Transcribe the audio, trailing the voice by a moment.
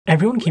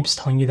Everyone keeps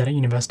telling you that at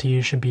university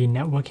you should be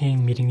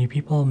networking, meeting new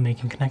people,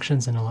 making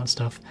connections and all that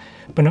stuff,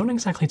 but no one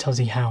exactly tells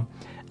you how.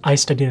 I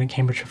studied at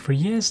Cambridge for 3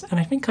 years and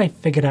I think I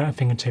figured out a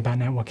thing or two about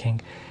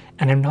networking.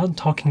 And I'm not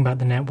talking about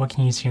the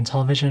networking you see on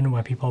television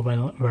where people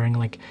are wearing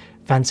like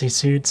fancy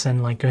suits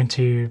and like going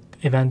to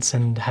events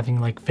and having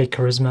like fake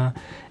charisma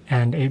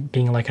and it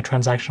being like a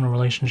transactional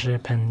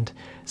relationship and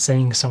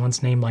saying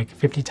someone's name like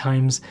 50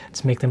 times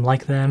to make them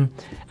like them.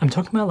 I'm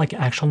talking about like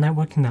actual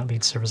networking that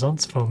leads to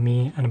results for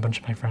me and a bunch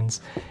of my friends,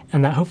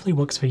 and that hopefully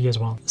works for you as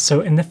well. So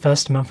in the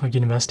first month of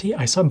university,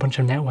 I saw a bunch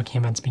of networking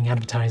events being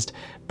advertised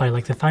by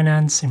like the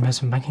finance,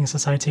 investment banking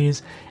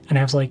societies, and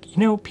I was like,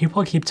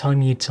 people keep telling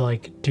me to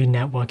like do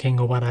networking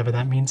or whatever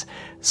that means.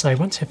 So I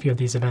went to a few of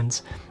these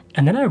events,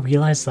 and then I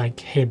realized like,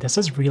 hey, this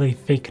is really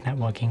fake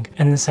networking.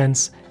 In the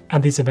sense,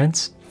 at these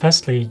events,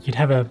 firstly, you'd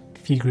have a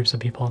few groups of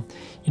people.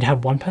 You'd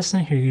have one person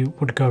who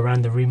would go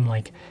around the room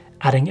like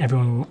adding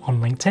everyone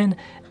on LinkedIn,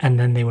 and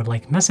then they would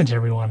like message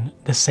everyone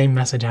the same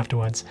message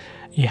afterwards.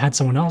 You had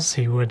someone else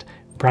who would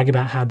brag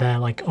about how their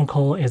like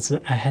uncle is a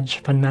hedge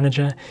fund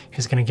manager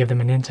who's going to give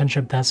them an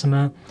internship that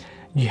summer.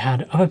 You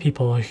had other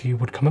people who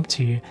would come up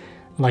to you,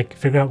 like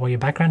figure out what your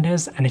background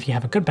is, and if you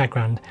have a good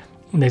background,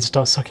 they'd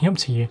start sucking up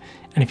to you,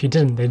 and if you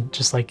didn't, they'd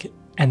just like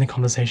end the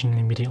conversation and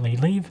immediately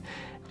leave.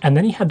 And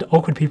then you had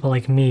awkward people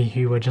like me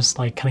who were just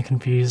like kind of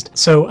confused.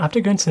 So after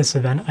going to this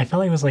event, I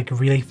felt like it was like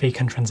really fake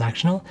and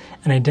transactional,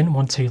 and I didn't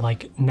want to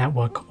like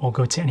network or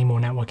go to any more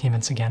networking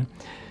events again.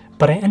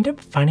 But I ended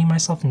up finding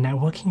myself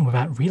networking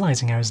without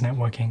realizing I was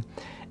networking.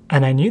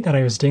 And I knew that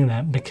I was doing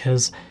that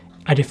because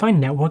I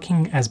define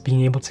networking as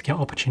being able to get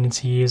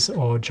opportunities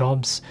or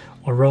jobs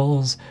or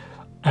roles,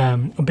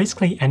 or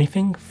basically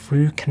anything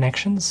through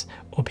connections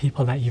or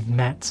people that you've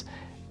met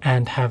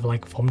and have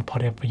like formed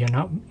part of your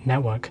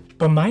network.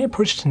 But my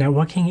approach to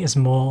networking is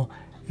more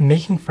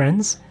making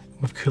friends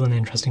with cool and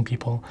interesting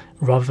people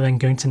rather than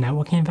going to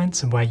networking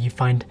events where you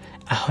find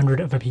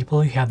 100 other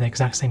people who have the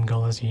exact same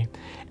goal as you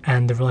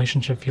and the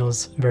relationship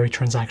feels very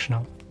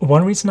transactional.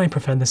 One reason I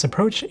prefer this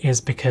approach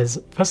is because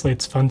firstly,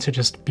 it's fun to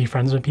just be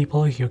friends with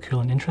people who are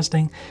cool and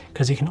interesting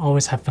because you can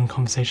always have fun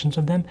conversations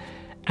with them.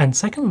 And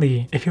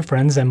secondly, if your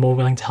friends are more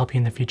willing to help you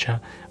in the future,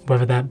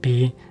 whether that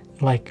be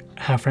like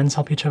how friends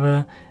help each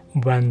other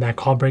when their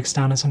car breaks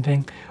down or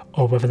something,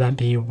 or whether that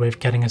be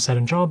with getting a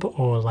certain job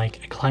or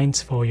like a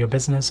client for your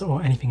business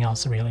or anything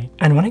else really.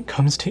 And when it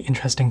comes to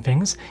interesting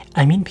things,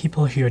 I mean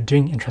people who are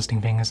doing interesting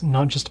things,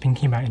 not just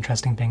thinking about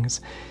interesting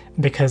things,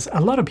 because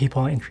a lot of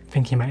people are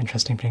thinking about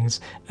interesting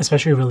things,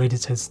 especially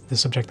related to the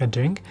subject they're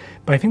doing,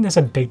 but I think there's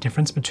a big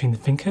difference between the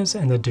thinkers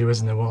and the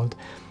doers in the world.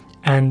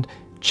 And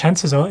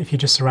chances are, if you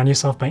just surround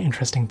yourself by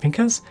interesting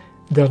thinkers,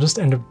 they'll just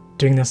end up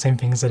doing the same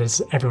things that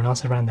is everyone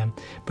else around them.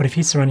 But if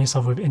you surround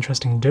yourself with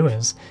interesting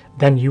doers,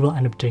 then you will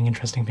end up doing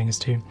interesting things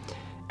too.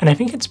 And I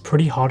think it's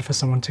pretty hard for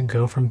someone to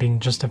go from being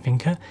just a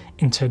thinker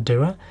into a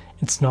doer.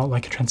 It's not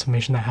like a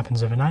transformation that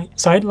happens overnight.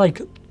 So I'd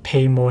like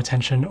pay more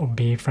attention or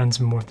be friends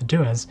with more of the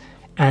doers.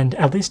 And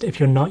at least if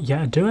you're not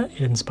yet a doer,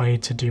 it inspires you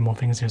to do more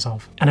things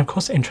yourself. And of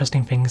course,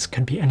 interesting things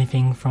could be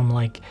anything from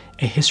like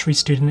a history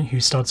student who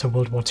starts a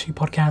World War II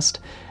podcast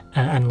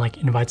and like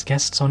invites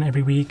guests on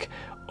every week,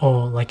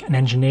 or like an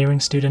engineering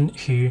student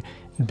who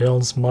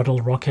builds model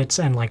rockets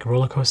and like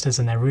roller coasters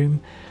in their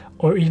room,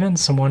 or even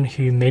someone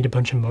who made a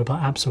bunch of mobile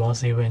apps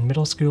whilst they were in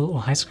middle school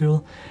or high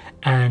school,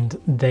 and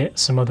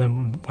some of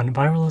them went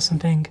viral or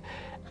something.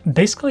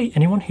 Basically,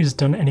 anyone who's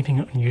done anything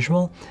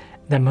unusual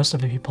that most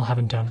other people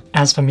haven't done.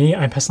 As for me,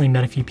 I personally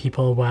met a few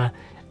people where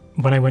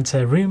when I went to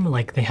their room,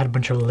 like they had a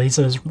bunch of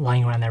lasers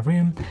lying around their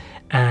room,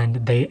 and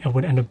they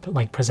would end up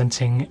like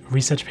presenting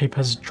research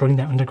papers during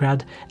their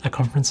undergrad at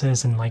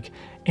conferences and like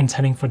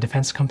interning for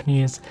defense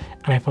companies,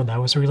 and I thought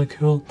that was really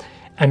cool.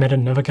 I met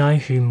another guy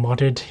who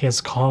modded his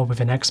car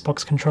with an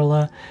Xbox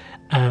controller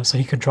so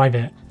he could drive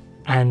it,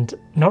 and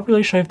not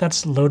really sure if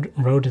that's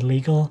road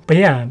illegal, but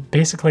yeah,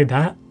 basically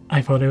that.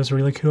 I thought it was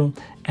really cool,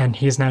 and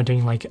he is now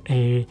doing like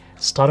a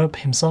startup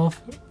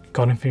himself,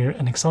 got him through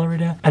an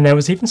accelerator. And there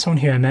was even someone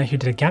who I met who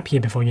did a gap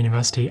year before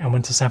university and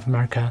went to South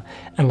America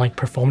and like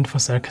performed for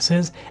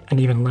circuses and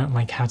even learned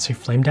like how to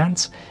flame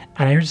dance.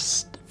 And I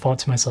just thought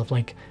to myself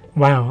like,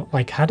 wow,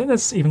 like how did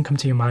this even come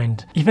to your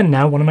mind? Even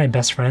now, one of my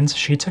best friends,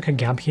 she took a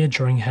gap year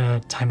during her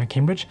time at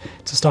Cambridge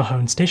to start her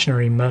own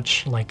stationery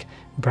merch like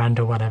brand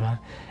or whatever.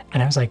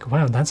 And I was like,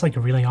 wow, that's like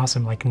really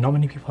awesome. Like not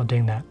many people are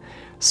doing that.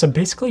 So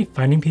basically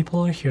finding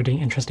people who are doing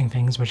interesting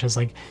things, which is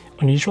like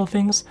unusual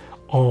things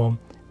or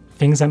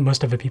things that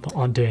most other people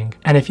aren't doing.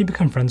 And if you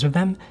become friends with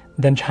them,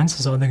 then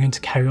chances are they're going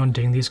to carry on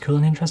doing these cool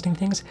and interesting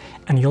things,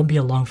 and you'll be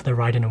along for the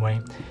ride in a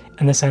way.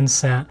 In the sense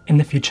that in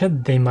the future,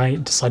 they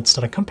might decide to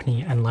start a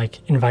company and like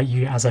invite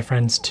you as their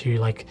friends to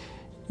like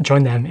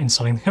join them in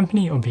starting the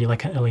company or be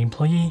like an early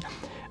employee,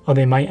 or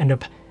they might end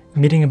up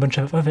meeting a bunch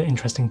of other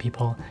interesting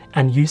people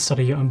and you start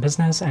your own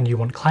business and you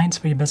want clients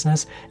for your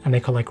business and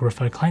they could like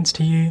refer clients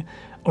to you,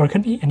 or it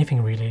could be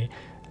anything really.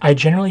 I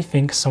generally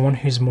think someone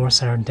who's more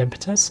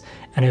serendipitous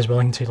and is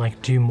willing to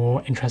like do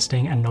more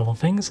interesting and novel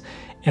things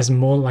is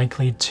more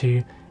likely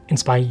to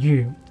inspire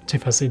you to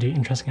firstly do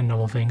interesting and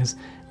novel things,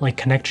 like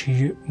connect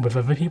you with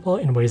other people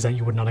in ways that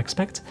you would not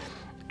expect.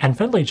 And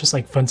thirdly, just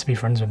like fun to be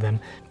friends with them,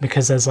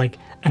 because there's like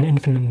an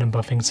infinite number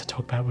of things to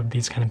talk about with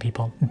these kind of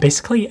people.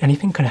 Basically,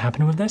 anything could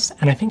happen with this,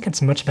 and I think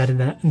it's much better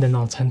than the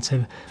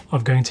alternative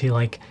of going to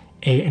like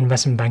a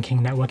investment banking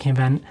networking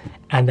event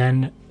and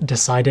then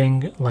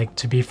deciding like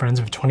to be friends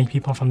with 20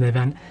 people from the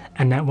event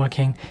and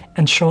networking.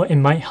 And sure, it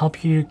might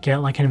help you get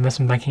like an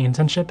investment banking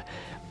internship,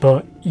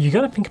 but you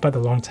got to think about the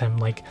long term.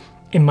 Like,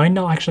 it might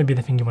not actually be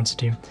the thing you want to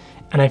do.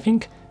 And I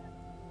think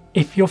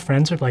if you're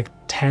friends with like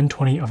 10,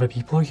 20 other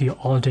people who are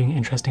all doing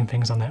interesting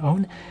things on their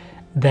own,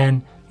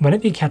 then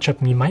whenever you catch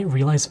up, you might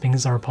realize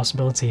things are a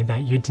possibility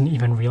that you didn't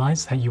even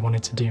realize that you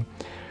wanted to do.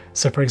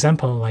 So for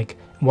example, like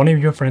one of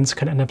your friends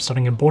could end up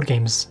starting a board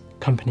games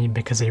company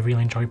because they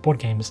really enjoy board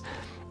games.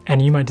 And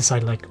you might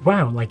decide like,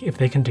 wow, like if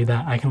they can do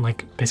that, I can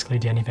like basically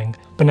do anything.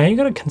 But now you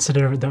gotta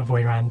consider it the other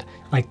way around.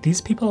 Like, these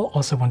people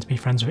also want to be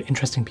friends with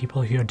interesting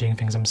people who are doing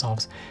things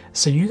themselves.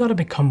 So you gotta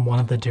become one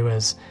of the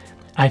doers.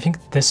 I think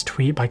this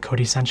tweet by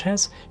Cody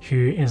Sanchez,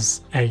 who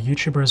is a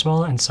YouTuber as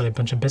well and started a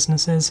bunch of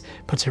businesses,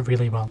 puts it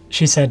really well.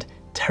 She said,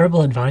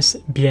 "Terrible advice,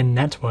 be a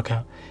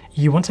networker.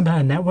 You want to build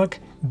a network?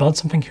 Build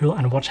something cool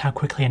and watch how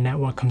quickly a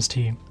network comes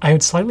to you." I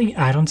would slightly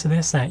add on to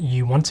this that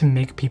you want to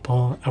make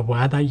people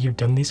aware that you've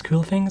done these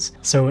cool things.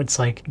 So it's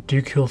like,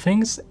 do cool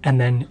things and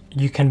then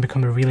you can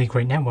become a really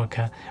great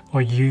networker,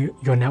 or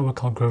your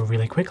network will grow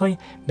really quickly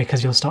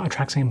because you'll start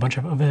attracting a bunch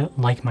of other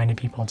like-minded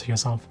people to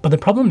yourself. But the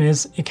problem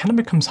is, it kind of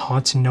becomes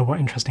hard to know what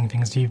interesting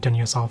things you've done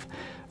yourself.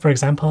 For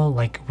example,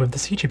 like with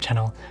this YouTube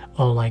channel,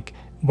 or like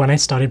when I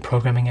started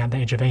programming at the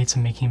age of 8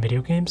 and making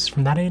video games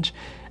from that age,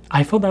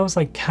 I thought that was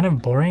like kind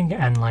of boring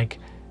and like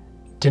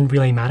didn't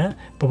really matter.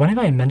 But whenever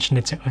I mentioned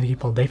it to other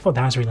people, they thought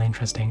that was really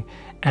interesting.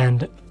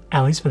 And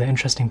at least for the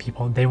interesting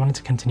people, they wanted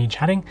to continue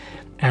chatting.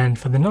 And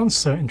for the not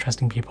so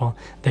interesting people,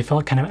 they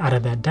felt kind of out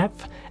of their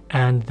depth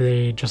and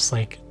they just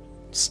like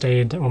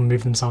stayed or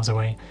moved themselves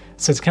away.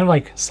 So it's kind of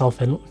like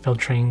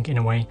self-filtering in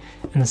a way,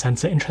 in the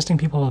sense that interesting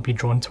people will be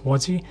drawn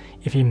towards you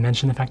if you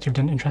mention the fact you've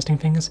done interesting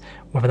things,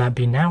 whether that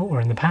be now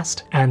or in the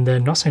past, and the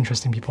not so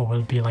interesting people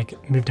will be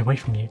like moved away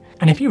from you.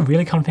 And if you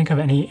really can't think of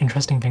any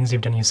interesting things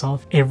you've done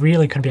yourself, it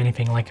really could be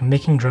anything, like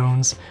making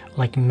drones,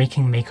 like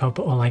making makeup,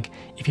 or like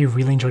if you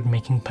really enjoyed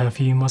making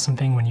perfume or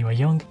something when you were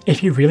young.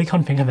 If you really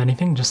can't think of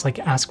anything, just like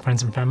ask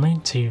friends and family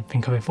to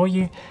think of it for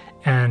you.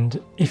 And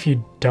if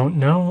you don't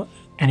know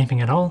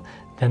anything at all,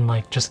 then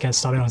like just get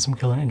started on some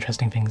cool and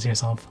interesting things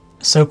yourself.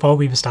 So far,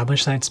 we've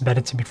established that it's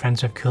better to be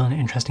friends with cool and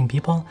interesting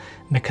people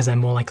because they're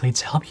more likely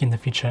to help you in the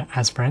future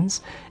as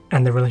friends,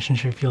 and the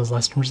relationship feels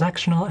less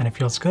transactional and it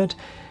feels good.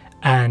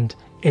 And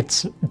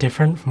it's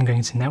different from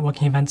going to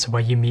networking events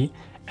where you meet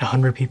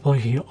 100 people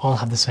who all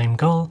have the same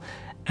goal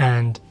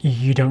and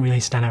you don't really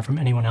stand out from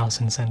anyone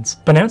else in a sense.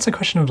 But now it's a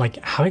question of like,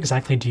 how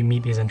exactly do you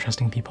meet these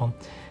interesting people?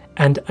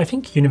 And I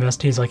think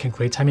university is like a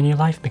great time in your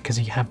life because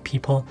you have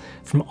people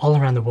from all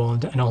around the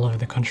world and all over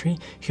the country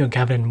who are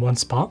gathered in one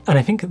spot. And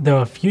I think there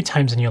are a few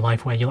times in your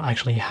life where you'll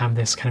actually have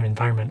this kind of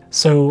environment.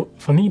 So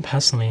for me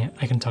personally,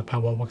 I can talk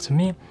about what worked for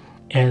me,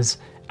 is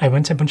I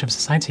went to a bunch of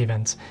society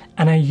events,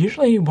 and I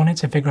usually wanted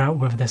to figure out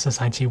whether the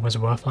society was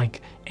worth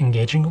like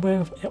engaging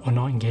with or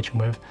not engaging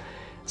with.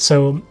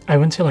 So I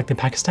went to like the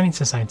Pakistani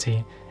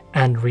society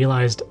and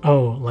realized,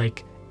 oh,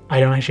 like I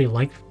don't actually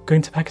like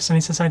going to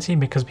Pakistani society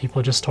because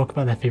people just talk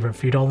about their favorite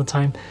food all the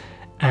time.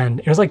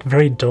 And it was like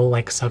very dull,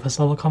 like surface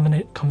level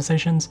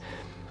conversations.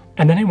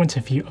 And then I went to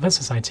a few other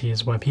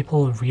societies where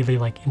people really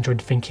like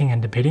enjoyed thinking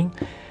and debating.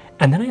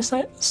 And then I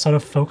sort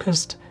of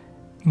focused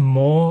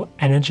more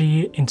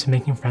energy into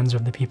making friends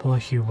with the people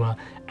who were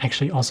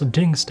actually also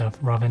doing stuff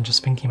rather than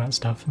just thinking about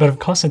stuff. But of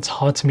course it's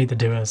hard to meet the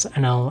doers,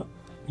 and I'll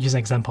use an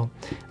example.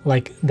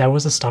 Like there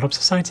was a startup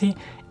society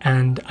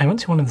and I went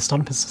to one of the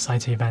startup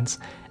society events,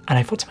 and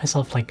I thought to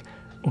myself, like,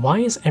 why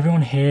is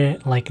everyone here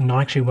like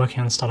not actually working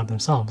on a startup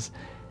themselves?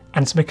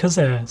 And it's because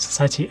the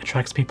society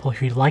attracts people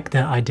who like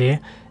the idea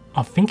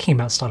of thinking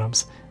about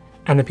startups,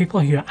 and the people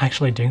who are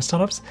actually doing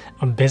startups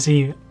are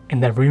busy in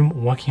their room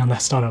working on their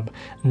startup,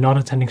 not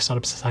attending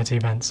startup society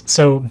events.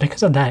 So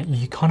because of that,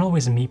 you can't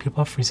always meet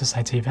people through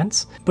society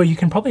events, but you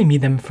can probably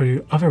meet them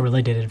through other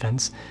related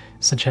events,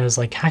 such as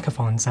like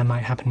hackathons that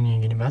might happen in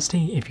your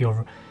university if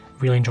you're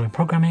really enjoying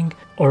programming,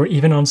 or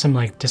even on some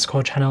like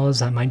Discord channels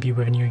that might be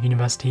within your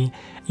university.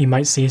 You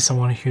might see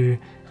someone who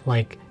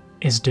like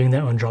is doing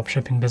their own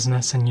dropshipping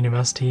business in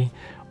university,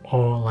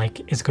 or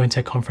like is going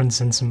to a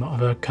conference in some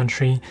other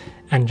country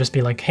and just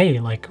be like, hey,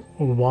 like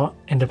what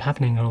ended up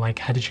happening, or like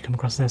how did you come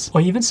across this?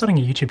 Or even starting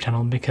a YouTube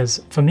channel,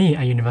 because for me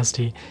at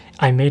university,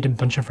 I made a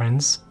bunch of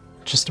friends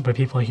just with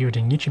people who were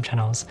doing YouTube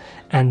channels,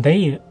 and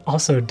they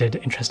also did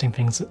interesting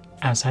things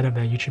outside of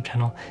their YouTube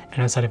channel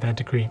and outside of their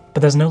degree.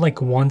 But there's no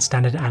like one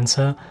standard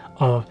answer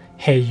of,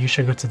 hey, you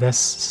should go to this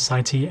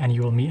society and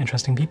you will meet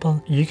interesting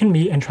people. You can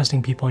meet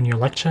interesting people in your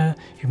lecture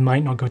who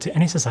might not go to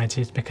any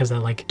societies because they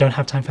like don't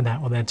have time for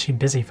that, or they're too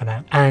busy for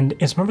that. And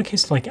it's more of a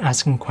case of like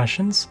asking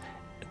questions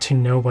to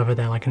know whether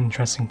they're like an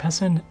interesting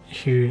person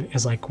who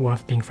is like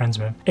worth being friends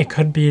with. It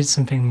could be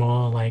something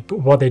more like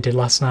what they did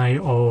last night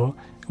or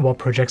what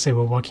projects they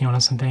were working on or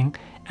something.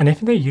 And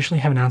if they usually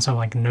have an answer of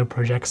like no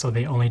projects, or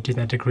they only do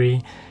their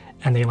degree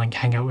and they like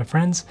hang out with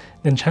friends,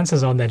 then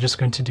chances are they're just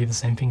going to do the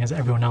same thing as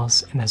everyone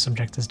else in their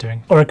subject is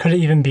doing. Or it could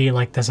even be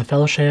like there's a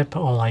fellowship,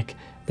 or like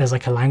there's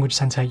like a language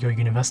center at your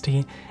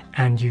university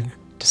and you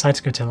decide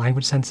to go to a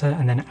language center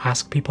and then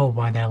ask people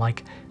why they're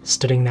like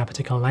studying that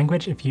particular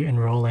language if you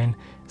enroll in,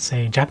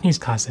 say, Japanese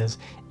classes,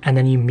 and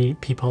then you meet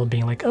people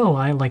being like, oh,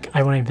 I want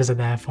to visit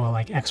there for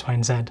like X, Y,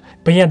 and Z.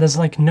 But yeah, there's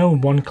like no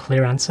one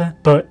clear answer,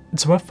 but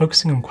it's worth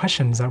focusing on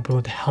questions that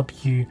will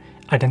help you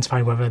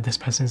identify whether this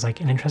person is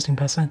like an interesting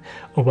person,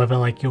 or whether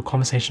like your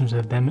conversations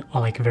with them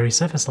are like very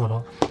surface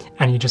level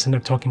and you just end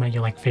up talking about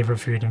your like favorite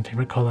food and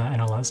favorite color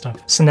and all that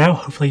stuff. So now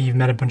hopefully you've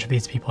met a bunch of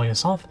these people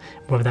yourself,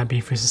 whether that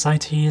be through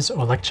societies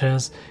or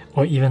lectures,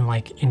 or even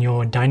like in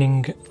your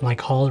dining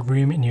like hall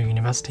room in your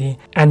university,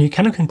 and you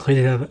kind of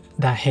concluded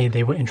that hey,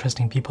 they were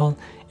interesting people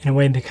in a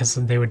way because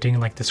they were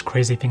doing like this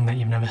crazy thing that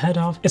you've never heard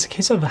of. It's a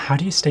case of how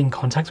do you stay in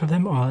contact with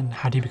them, or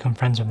how do you become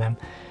friends with them.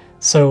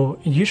 So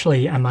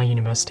usually at my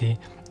university,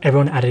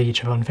 everyone added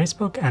each other on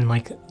Facebook, and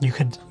like you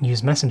could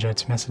use Messenger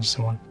to message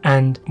someone.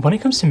 And when it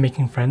comes to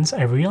making friends,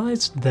 I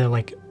realized the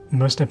like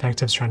most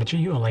effective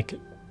strategy, or like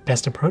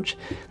best approach,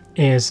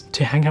 is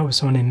to hang out with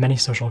someone in many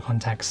social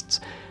contexts.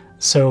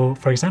 So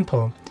for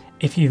example,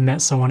 if you've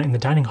met someone in the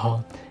dining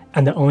hall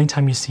and the only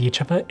time you see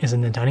each other is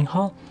in the dining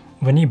hall,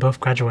 when you both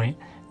graduate,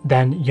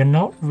 then you're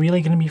not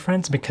really going to be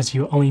friends because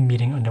you're only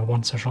meeting under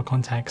one social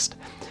context.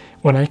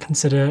 When I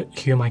consider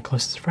who are my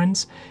closest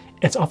friends,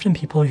 it's often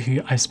people who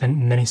I've spent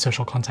many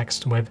social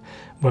contexts with,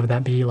 whether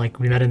that be like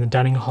we met in the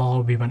dining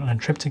hall, we went on a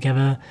trip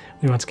together,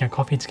 we went to get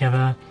coffee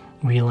together,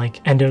 we like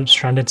ended up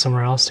stranded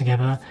somewhere else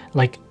together.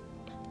 Like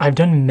I've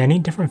done many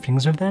different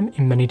things with them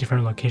in many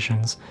different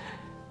locations.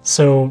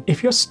 So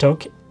if you're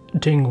stuck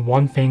doing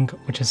one thing,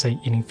 which is say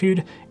eating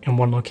food in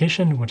one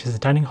location, which is the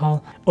dining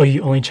hall, or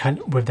you only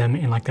chat with them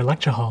in like the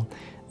lecture hall,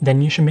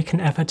 then you should make an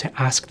effort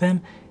to ask them,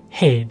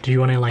 hey, do you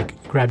want to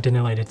like grab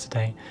dinner later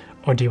today?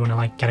 Or do you want to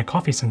like get a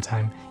coffee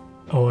sometime?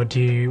 Or do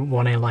you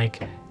want to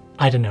like,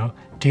 I don't know,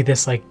 do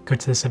this, like go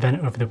to this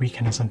event over the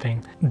weekend or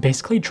something.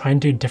 Basically try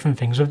and do different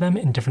things with them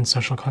in different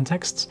social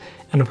contexts.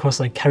 And of course,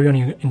 like carry on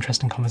your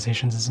interesting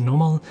conversations as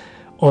normal.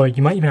 Or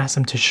you might even ask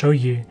them to show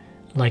you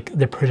like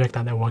the project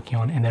that they're working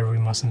on in their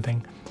room or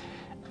something.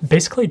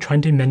 Basically try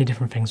and do many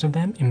different things with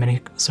them in many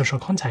social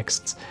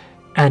contexts.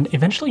 And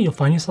eventually you'll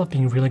find yourself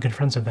being really good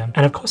friends with them.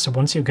 And of course,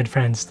 once you're good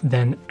friends,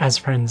 then as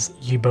friends,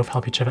 you both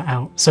help each other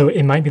out. So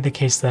it might be the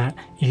case that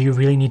you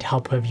really need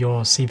help with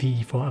your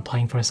CV for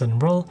applying for a certain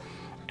role,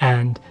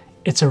 and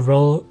it's a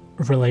role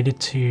related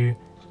to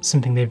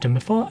something they've done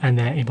before, and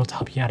they're able to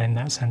help you out in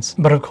that sense.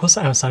 But of course,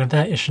 outside of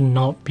that, it should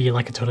not be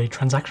like a totally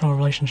transactional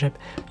relationship.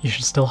 You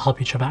should still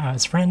help each other out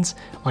as friends.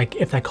 Like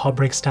if their car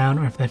breaks down,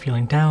 or if they're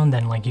feeling down,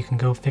 then like you can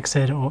go fix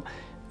it or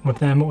with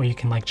them, or you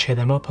can like cheer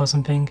them up or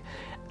something.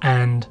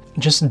 And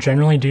just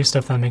generally do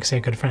stuff that makes you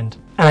a good friend.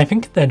 And I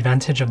think the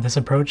advantage of this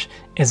approach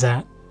is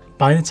that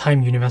by the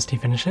time university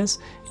finishes,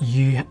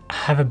 you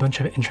have a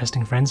bunch of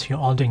interesting friends who are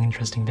all doing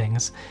interesting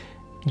things.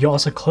 You're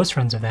also close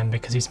friends with them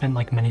because you spent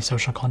like many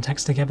social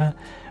contexts together,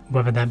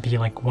 whether that be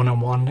like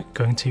one-on-one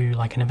going to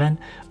like an event,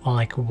 or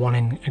like one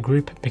in a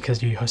group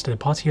because you hosted a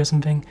party or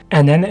something.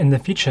 And then in the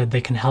future,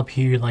 they can help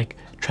you like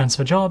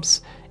transfer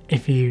jobs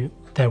if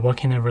they're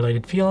working in a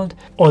related field,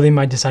 or they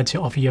might decide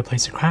to offer you a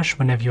place to crash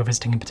whenever you're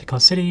visiting a particular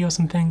city or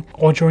something.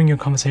 Or during your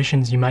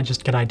conversations, you might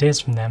just get ideas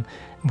from them,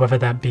 whether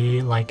that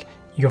be like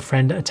your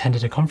friend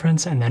attended a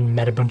conference and then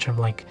met a bunch of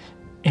like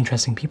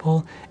interesting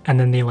people, and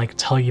then they like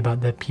tell you about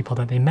the people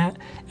that they met,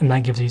 and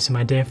that gives you some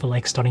idea for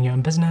like starting your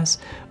own business,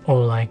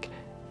 or like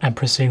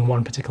pursuing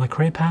one particular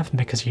career path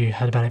because you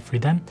heard about it through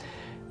them.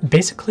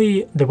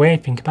 Basically, the way I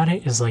think about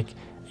it is like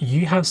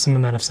you have some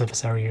amount of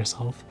surface area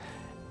yourself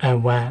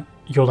where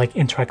you're like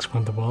interacting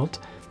with the world,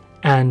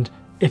 and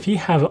if you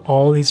have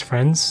all these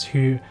friends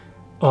who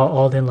are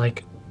all in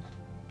like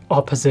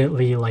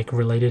oppositely like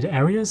related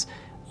areas,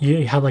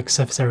 you have like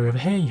surface area over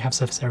here, you have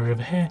surface area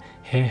over here,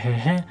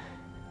 here,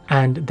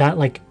 and that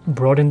like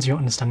broadens your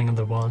understanding of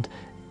the world,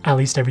 at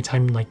least every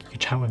time like you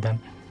chat with them.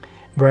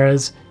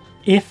 Whereas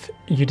if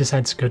you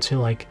decide to go to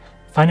like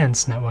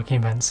finance networking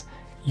events,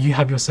 you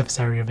have your surface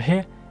area over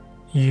here,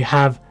 you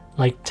have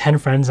like 10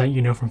 friends that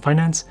you know from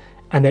finance,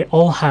 and they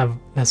all have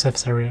their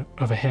surface area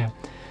over here.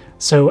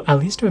 So at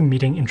least when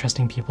meeting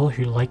interesting people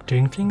who like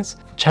doing things,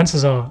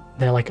 chances are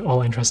they're like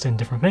all interested in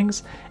different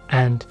things,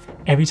 and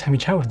every time you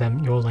chat with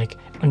them, your like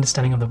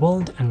understanding of the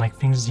world and like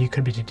things you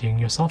could be doing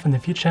yourself in the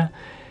future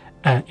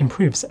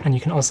improves, and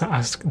you can also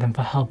ask them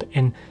for help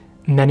in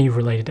many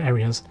related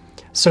areas.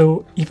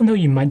 So even though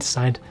you might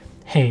decide,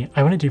 hey,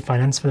 I want to do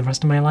finance for the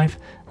rest of my life,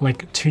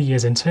 like 2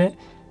 years into it,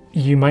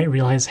 you might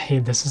realize, hey,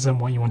 this isn't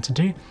what you want to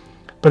do.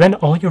 But then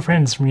all your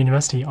friends from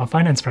university are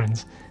finance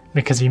friends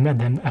because you met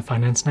them at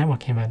finance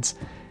networking events.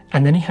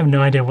 And then you have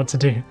no idea what to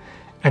do.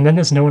 And then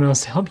there's no one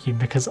else to help you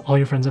because all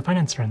your friends are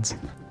finance friends.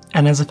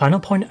 And as a final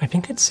point, I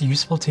think it's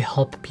useful to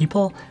help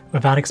people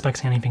without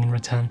expecting anything in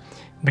return,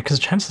 because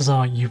chances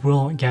are you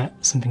will get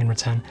something in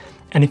return.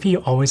 And if you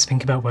always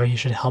think about whether you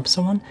should help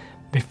someone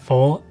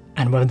before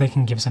and whether they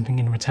can give something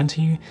in return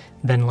to you,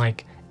 then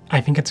like, I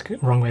think it's a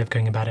wrong way of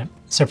going about it.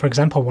 So for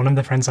example, one of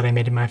the friends that I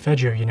made in my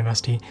third year of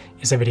university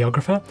is a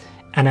videographer,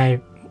 and I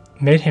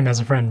made him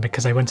as a friend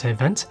because I went to an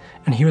event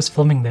and he was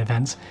filming the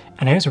event,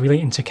 and I was really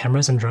into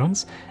cameras and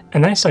drones,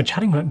 and then I started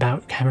chatting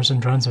about cameras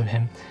and drones with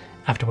him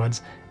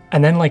afterwards.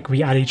 And then like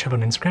we added each other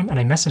on Instagram, and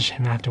I messaged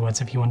him afterwards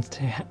if he wants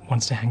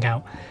to hang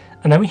out.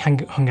 And then we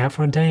hung out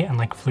for a day and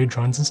like flew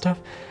drones and stuff.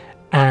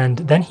 And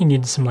then he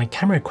needed some like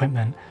camera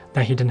equipment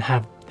that he didn't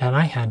have that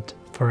I had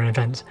for an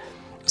event.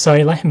 So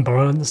I let him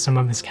borrow some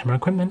of his camera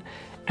equipment,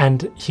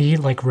 and he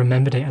like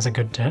remembered it as a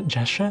good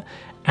gesture.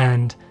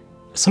 And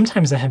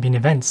sometimes there have been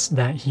events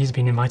that he's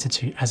been invited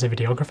to as a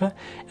videographer,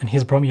 and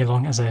he's brought me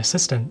along as an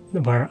assistant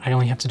where I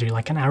only have to do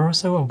like an hour or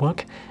so of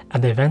work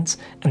at the event,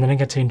 and then I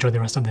get to enjoy the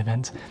rest of the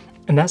event.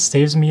 And that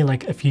saves me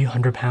like a few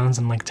 £100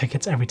 in like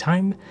tickets every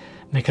time,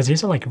 because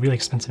these are like really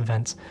expensive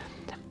events.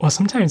 Or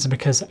sometimes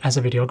because as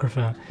a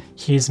videographer,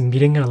 he's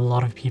meeting a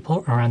lot of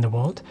people around the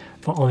world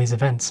for all these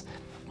events.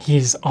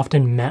 He's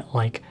often met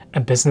like a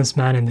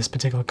businessman in this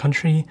particular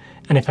country,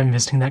 and if I'm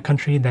visiting that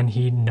country, then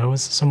he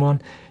knows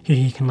someone who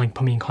he can like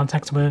put me in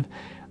contact with.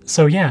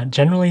 So yeah,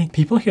 generally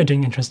people who are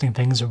doing interesting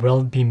things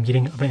will be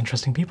meeting other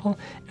interesting people,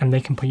 and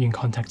they can put you in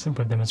contact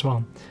with them as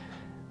well.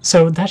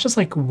 So that's just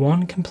like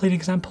one complete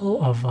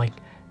example of like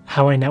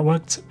how I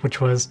networked, which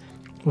was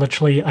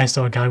literally I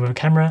saw a guy with a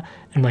camera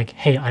and like,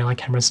 hey, I like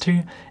cameras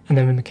too, and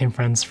then we became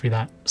friends through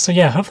that. So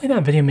yeah, hopefully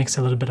that video makes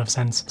a little bit of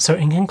sense. So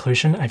in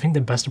conclusion, I think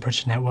the best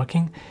approach to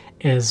networking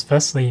is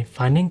firstly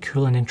finding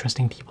cool and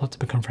interesting people to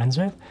become friends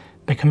with,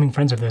 becoming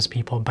friends with those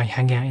people by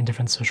hanging out in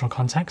different social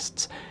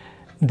contexts,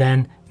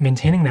 then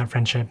maintaining that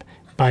friendship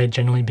by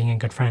generally being a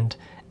good friend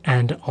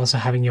and also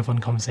having your fun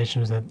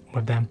conversations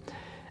with them.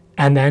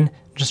 And then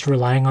just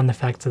relying on the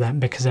fact that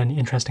because they're an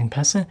interesting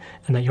person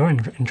and that you're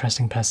an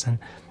interesting person,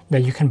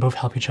 that you can both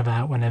help each other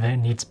out whenever it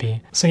needs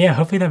be. So yeah,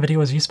 hopefully that video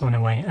was useful in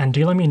a way, and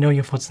do let me know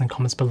your thoughts in the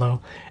comments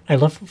below. I'd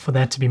love for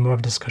there to be more of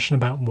a discussion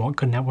about what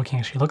good networking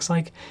actually looks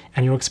like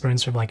and your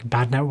experience with like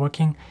bad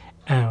networking,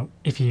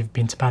 if you've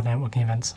been to bad networking events.